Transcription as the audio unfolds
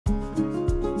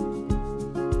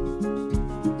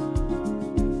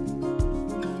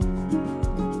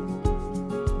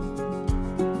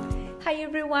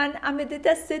everyone, I'm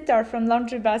Edyta Sitar from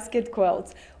Laundry Basket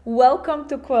Quilts. Welcome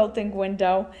to Quilting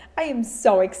Window. I am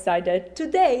so excited.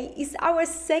 Today is our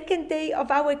second day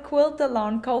of our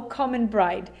quilt-along called Common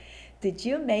Bride. Did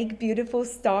you make beautiful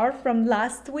star from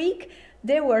last week?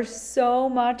 They were so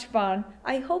much fun.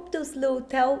 I hope those little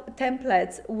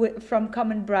templates from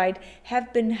Common Bride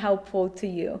have been helpful to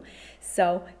you.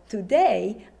 So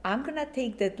today I'm gonna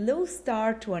take that little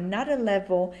star to another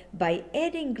level by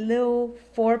adding little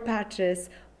 4 patches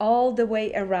all the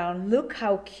way around. Look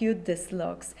how cute this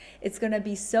looks. It's gonna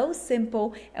be so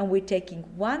simple and we're taking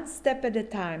one step at a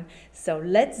time. So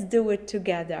let's do it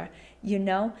together. You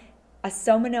know,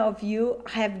 so many of you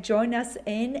have joined us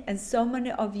in and so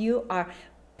many of you are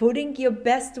putting your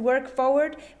best work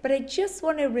forward, but I just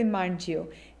want to remind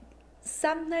you,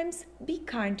 sometimes be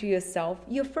kind to yourself.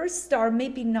 Your first star may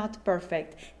be not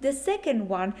perfect. The second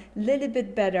one, a little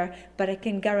bit better, but I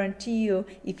can guarantee you,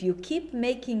 if you keep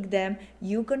making them,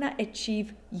 you're gonna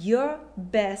achieve your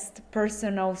best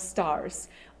personal stars.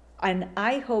 And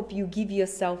I hope you give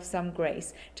yourself some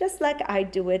grace, just like I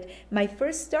do it. My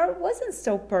first star wasn't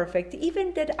so perfect,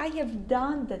 even that I have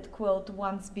done that quilt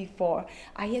once before.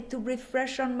 I had to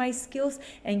refresh on my skills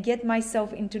and get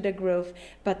myself into the groove.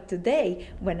 But today,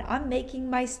 when I'm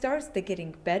making my stars, they're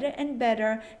getting better and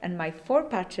better, and my 4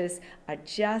 patches are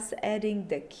just adding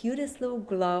the cutest little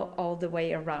glow all the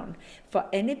way around. For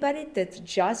anybody that's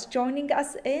just joining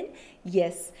us in,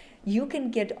 yes, you can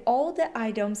get all the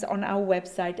items on our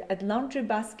website at Laundry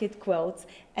Basket Quilts,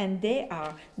 and they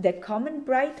are the Common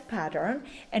Bride pattern,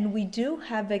 and we do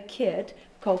have a kit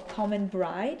called Common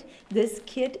Bride. This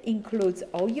kit includes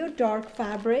all your dark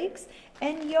fabrics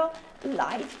and your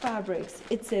light fabrics.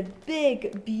 It's a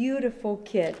big, beautiful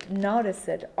kit. Notice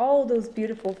it, all those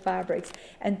beautiful fabrics.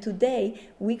 And today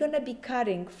we're gonna be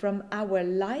cutting from our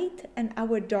light and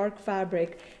our dark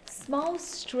fabric, small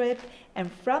strip,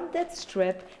 and from that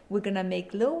strip we're gonna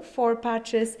make little 4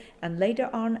 patches, and later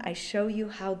on I show you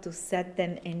how to set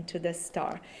them into the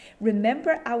star.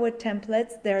 Remember our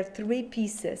templates, there are 3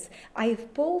 pieces.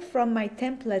 I've pulled from my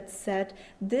template set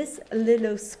this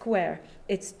little square.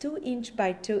 It's 2 inch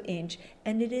by 2 inch,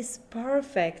 and it is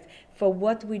perfect for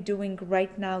what we're doing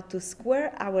right now to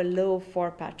square our little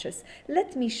 4 patches.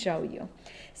 Let me show you.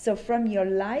 So from your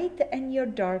light and your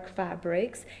dark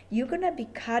fabrics, you're gonna be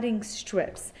cutting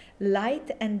strips,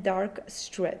 light and dark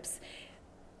strips.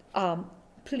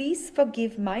 Please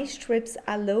forgive my strips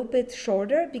a little bit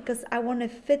shorter because I want to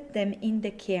fit them in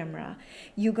the camera.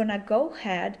 You're gonna go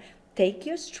ahead, take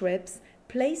your strips,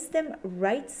 place them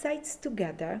right sides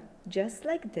together, just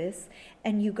like this,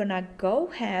 and you're gonna go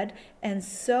ahead and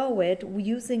sew it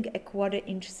using a 1/4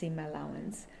 inch seam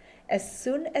allowance. As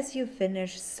soon as you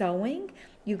finish sewing,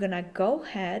 you're gonna go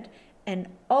ahead and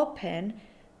open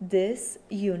this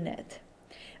unit.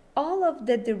 All of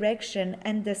the direction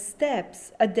and the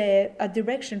steps, the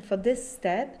direction for this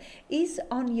step is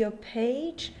on your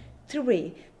page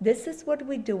 3. This is what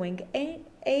we're doing.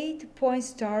 8-point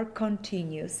star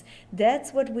continuous.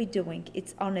 That's what we're doing.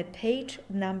 It's on a page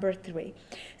number 3.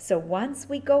 So once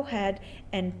we go ahead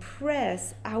and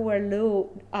press our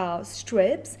little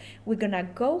strips, we're gonna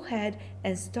go ahead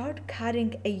and start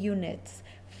cutting a unit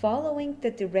following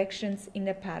the directions in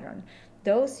the pattern.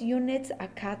 Those units are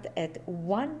cut at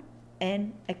 1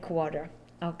 1/4,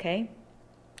 okay?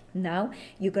 Now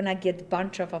you're gonna get a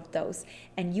bunch of those,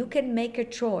 and you can make a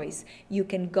choice. You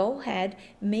can go ahead,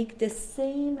 make the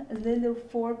same little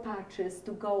 4 patches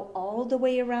to go all the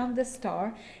way around the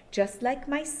star, just like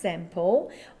my sample,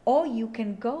 or you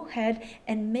can go ahead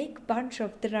and make a bunch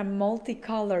of that are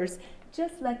multicolors,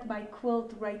 just like my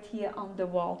quilt right here on the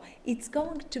wall. It's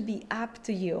going to be up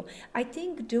to you. I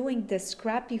think doing the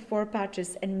scrappy 4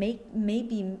 patches and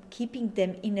maybe keeping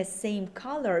them in the same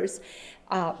colors,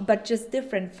 but just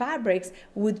different fabrics,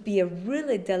 would be a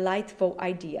really delightful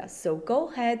idea. So go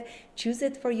ahead, choose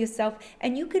it for yourself,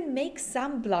 and you can make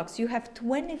some blocks. You have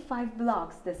 25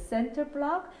 blocks, the center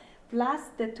block, plus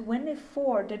the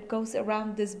 24 that goes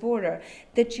around this border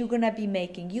that you're gonna be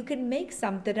making. You can make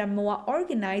some that are more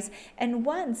organized and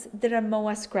ones that are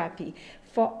more scrappy.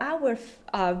 For our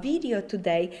video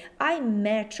today, I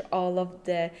match all of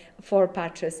the 4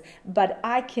 patches, but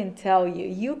I can tell you,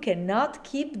 you cannot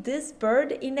keep this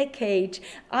bird in a cage.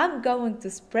 I'm going to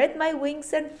spread my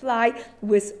wings and fly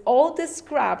with all the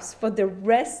scraps for the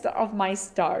rest of my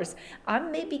stars. I'm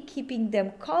maybe keeping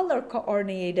them color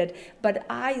coordinated, but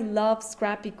I love love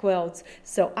scrappy quilts.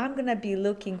 So I'm gonna be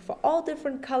looking for all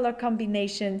different color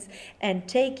combinations and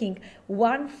taking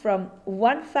one from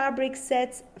one fabric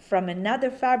set from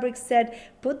another fabric set,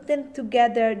 put them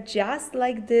together just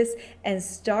like this and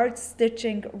start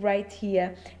stitching right here.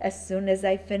 As soon as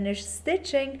I finish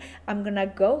stitching, I'm gonna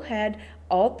go ahead,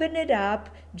 open it up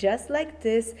just like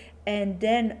this, and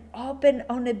then open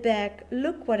on the back.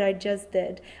 Look what I just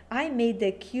did. I made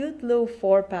a cute little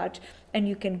four patch, and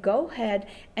you can go ahead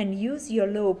and use your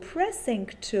little pressing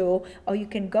tool, or you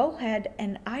can go ahead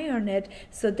and iron it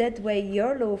so that way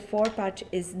your little four patch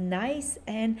is nice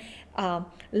and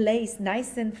lace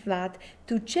nice and flat.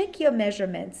 To check your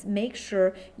measurements, make sure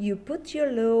you put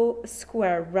your little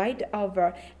square right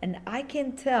over, and I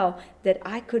can tell that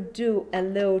I could do a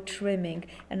little trimming,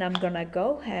 and I'm gonna go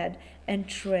ahead and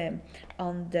trim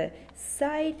on the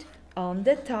side, on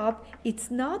the top. It's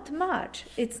not much,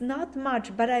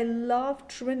 but I love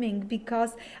trimming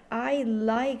because I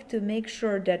like to make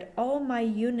sure that all my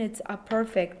units are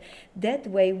perfect. That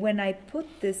way when I put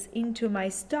this into my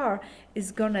star,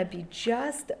 it's gonna be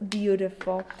just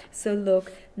beautiful. So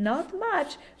look, not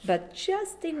much, but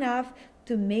just enough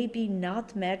to maybe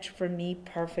not match for me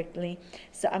perfectly.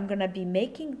 So I'm gonna be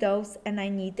making those, and I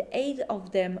need 8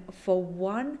 of them for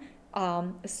one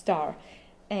star.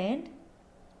 And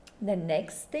the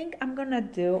next thing I'm gonna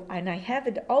do, and I have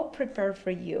it all prepared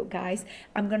for you guys,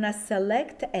 I'm gonna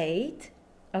select 8,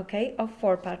 okay, of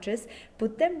 4 patches,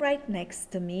 put them right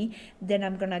next to me. Then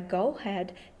I'm gonna go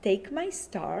ahead, take my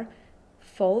star,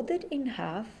 fold it in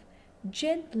half,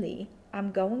 gently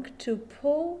I'm going to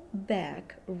pull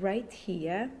back right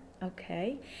here,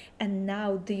 okay? And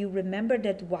now, do you remember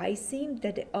that Y seam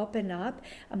that it opened up?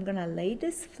 I'm gonna lay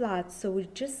this flat so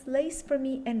it just lays for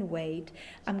me and wait.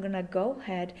 I'm gonna go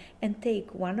ahead and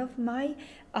take one of my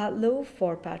little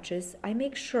 4 patches. I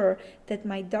make sure that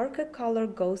my darker color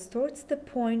goes towards the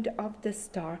point of the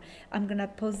star. I'm gonna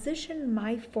position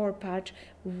my 4 patch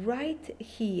right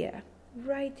here,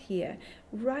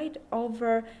 right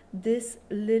over this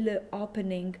little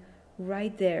opening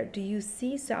right there. Do you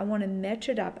see? So I want to match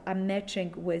it up. I'm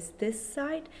matching with this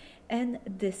side and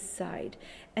this side.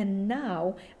 And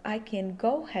now I can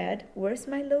go ahead. Where's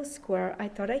my little square? I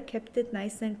thought I kept it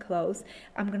nice and close.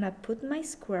 I'm gonna put my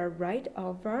square right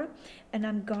over, and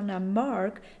I'm gonna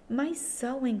mark my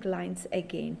sewing lines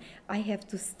again. I have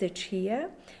to stitch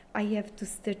here, I have to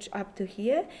stitch up to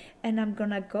here, and I'm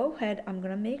gonna go ahead, I'm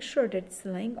gonna make sure that it's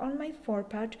laying on my 4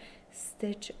 patch,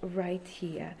 stitch right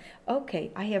here.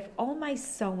 Okay, I have all my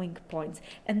sewing points,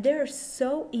 and they're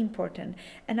so important,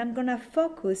 and I'm gonna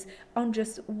focus on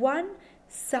just one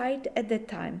side at a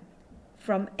time,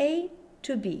 from A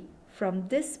to B, from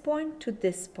this point to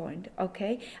this point.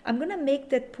 Okay, I'm gonna make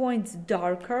that points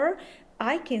darker.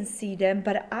 I can see them,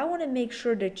 but I want to make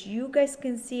sure that you guys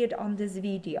can see it on this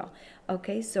video.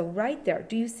 Okay, so right there,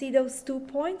 do you see those 2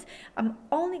 points? I'm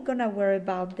only gonna worry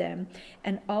about them,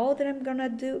 and all that I'm gonna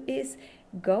do is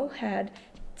go ahead,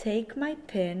 take my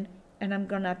pin, and I'm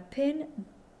gonna pin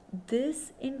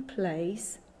this in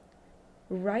place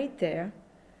right there,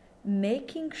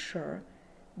 making sure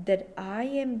that I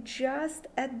am just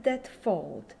at that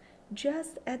fold,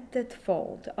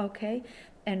 okay?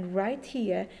 And right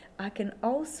here, I can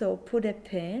also put a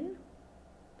pin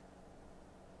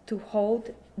to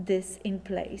hold this in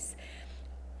place.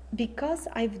 Because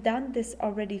I've done this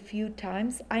already a few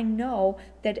times, I know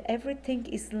that everything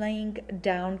is laying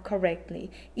down correctly.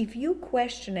 If you're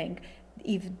questioning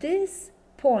if this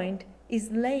point is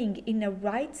laying in a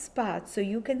right spot so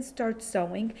you can start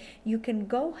sewing, you can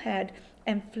go ahead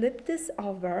and flip this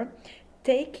over.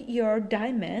 Take your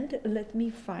diamond, let me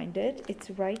find it,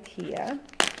 it's right here.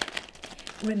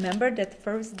 Remember that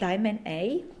first diamond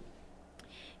A?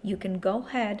 You can go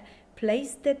ahead,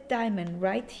 place that diamond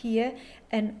right here,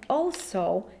 and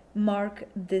also mark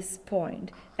this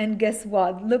point. And guess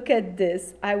what? Look at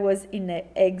this. I was in the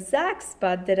exact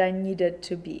spot that I needed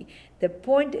to be. The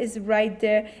point is right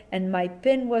there, and my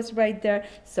pin was right there,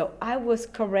 so I was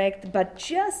correct. But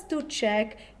just to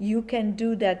check, you can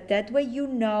do that. That way you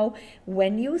know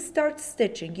when you start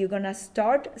stitching, you're gonna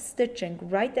start stitching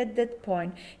right at that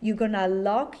point. You're gonna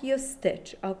lock your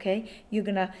stitch, okay? You're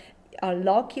gonna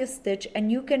lock your stitch,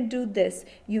 and you can do this.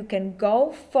 You can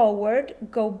go forward,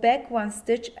 go back 1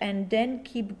 stitch, and then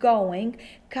keep going,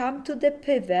 come to the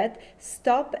pivot,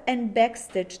 stop and back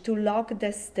stitch to lock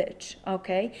the stitch.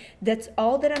 Okay, that's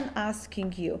all that I'm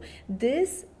asking you.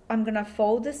 This, I'm gonna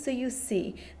fold this so you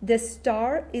see the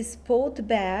star is pulled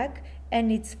back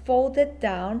and it's folded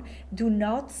down. Do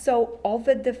not sew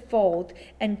over the fold.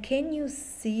 And can you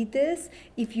see this?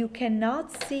 If you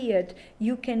cannot see it,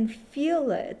 you can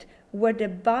feel it where the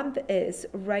bump is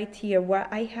right here, where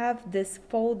I have this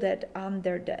folded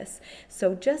under this.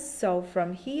 So just sew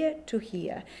from here to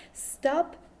here,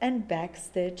 stop and back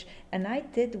stitch. And I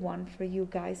did one for you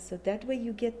guys, so that way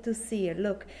you get to see it.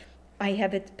 Look, I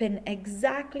have it pinned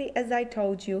exactly as I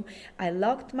told you. I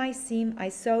locked my seam, I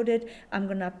sewed it. I'm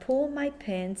gonna pull my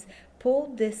pins,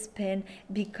 pull this pin,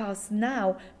 because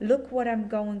now look what I'm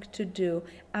going to do.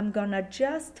 I'm gonna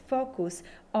just focus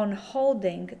on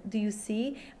holding. Do you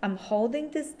see? I'm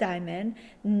holding this diamond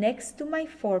next to my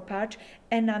forepatch,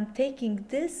 and I'm taking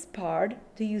this part,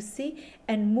 do you see,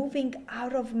 and moving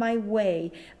out of my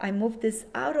way. I move this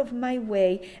out of my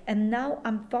way, and now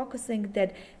I'm focusing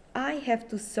that I have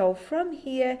to sew from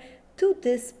here to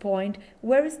this point.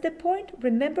 Where is the point?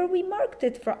 Remember, we marked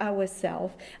it for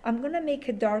ourselves. I'm gonna make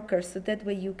it darker so that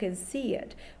way you can see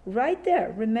it right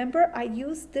there. Remember, I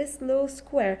used this little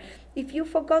square. If you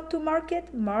forgot to mark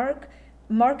it, mark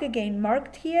again,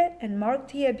 marked here and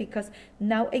marked here, because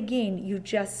now again you're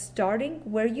just starting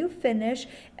where you finish,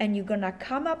 and you're gonna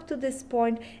come up to this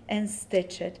point and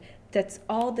stitch it. That's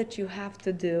all that you have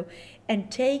to do.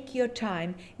 And take your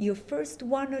time. Your first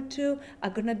one or two are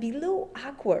gonna be a little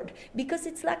awkward because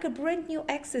it's like a brand new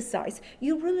exercise.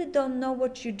 You really don't know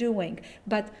what you're doing.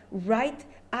 But right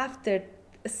after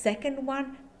the second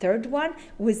one, third one,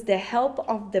 with the help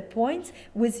of the points,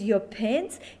 with your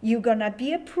pins, you're gonna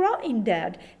be a pro in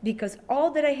that, because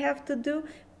all that I have to do,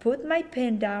 put my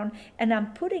pin down, and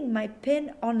I'm putting my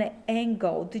pin on an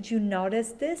angle. Did you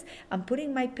notice this? I'm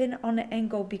putting my pin on an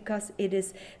angle because it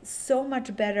is so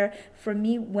much better for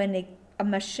me when a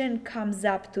machine comes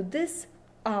up to this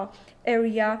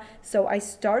area. So I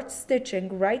start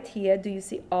stitching right here. Do you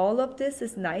see all of this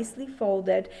is nicely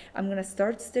folded? I'm gonna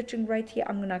start stitching right here.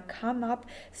 I'm gonna come up,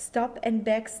 stop and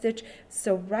back stitch.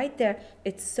 So right there,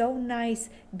 it's so nice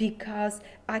because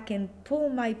I can pull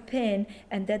my pin,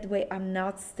 and that way I'm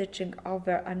not stitching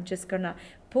over. I'm just gonna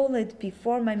pull it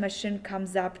before my machine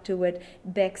comes up to it,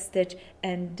 back stitch,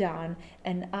 and done.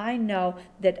 And I know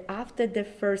that after the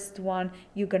first one,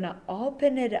 you're gonna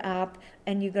open it up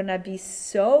and you're gonna be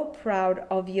so proud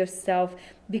of yourself,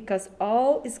 because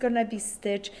all is gonna be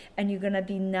stitched, and you're gonna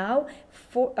be now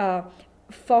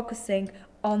focusing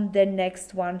on the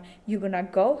next one. You're gonna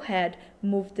go ahead,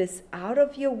 move this out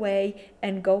of your way,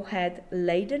 and go ahead,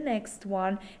 lay the next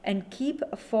one and keep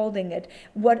folding it.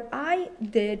 What I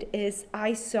did is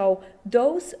I sew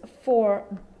those 4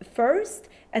 first,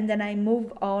 and then I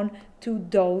move on to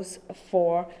those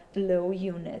 4 little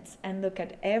units. And look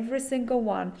at every single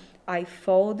one. I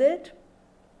fold it,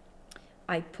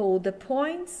 I pull the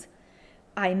points,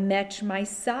 I match my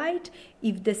side.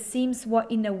 If the seams were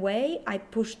in a way, I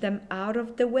push them out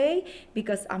of the way,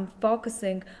 because I'm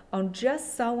focusing on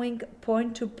just sewing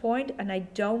point to point, and I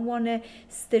don't want to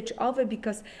stitch over,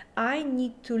 because I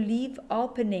need to leave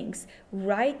openings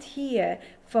right here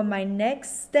for my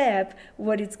next step,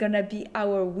 what is gonna be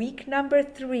our week number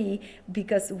 3,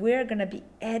 because we're gonna be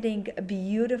adding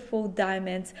beautiful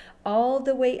diamonds all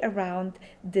the way around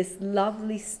this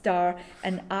lovely star.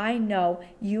 And I know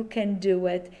you can do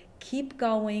it. Keep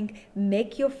going,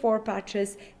 make your 4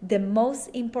 patches. The most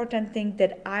important thing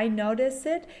that I notice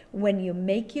it, when you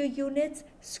make your units,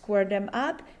 square them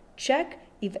up, check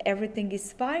if everything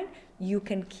is fine, you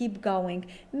can keep going.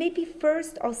 Maybe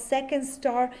first or second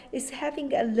star is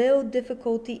having a little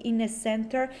difficulty in the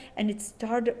center, and it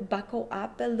started buckle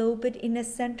up a little bit in the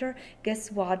center.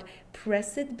 Guess what?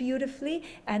 Press it beautifully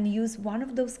and use one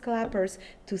of those clappers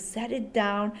to set it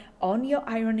down on your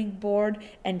ironing board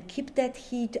and keep that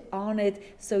heat on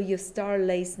it so your star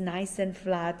lays nice and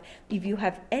flat. If you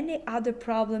have any other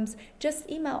problems, just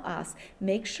email us.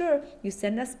 Make sure you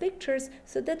send us pictures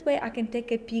so that way I can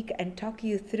take a peek and talk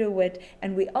you through it.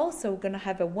 And we also gonna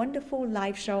have a wonderful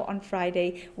live show on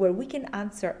Friday where we can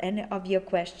answer any of your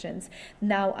questions.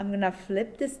 Now I'm gonna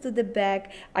flip this to the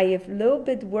back. I have a little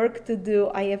bit work to do.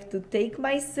 I have to take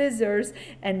my scissors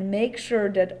and make sure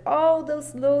that all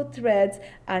those little threads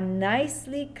are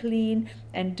nicely clean,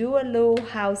 and do a little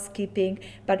housekeeping,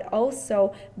 but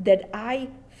also that I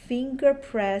finger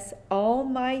press all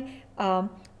my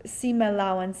seam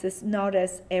allowances.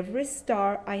 Notice every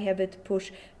star I have it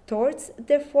push towards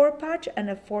the 4 patch and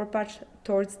a 4 patch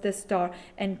towards the star,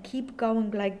 and keep going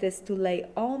like this to lay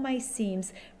all my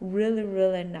seams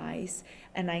really nice.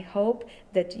 And I hope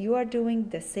that you are doing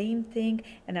the same thing,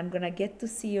 and I'm gonna get to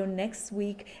see you next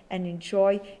week and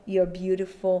enjoy your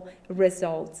beautiful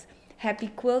results. Happy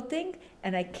quilting,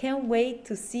 and I can't wait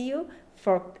to see you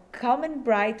for Common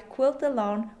Bright Quilt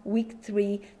Along Week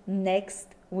 3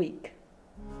 next week.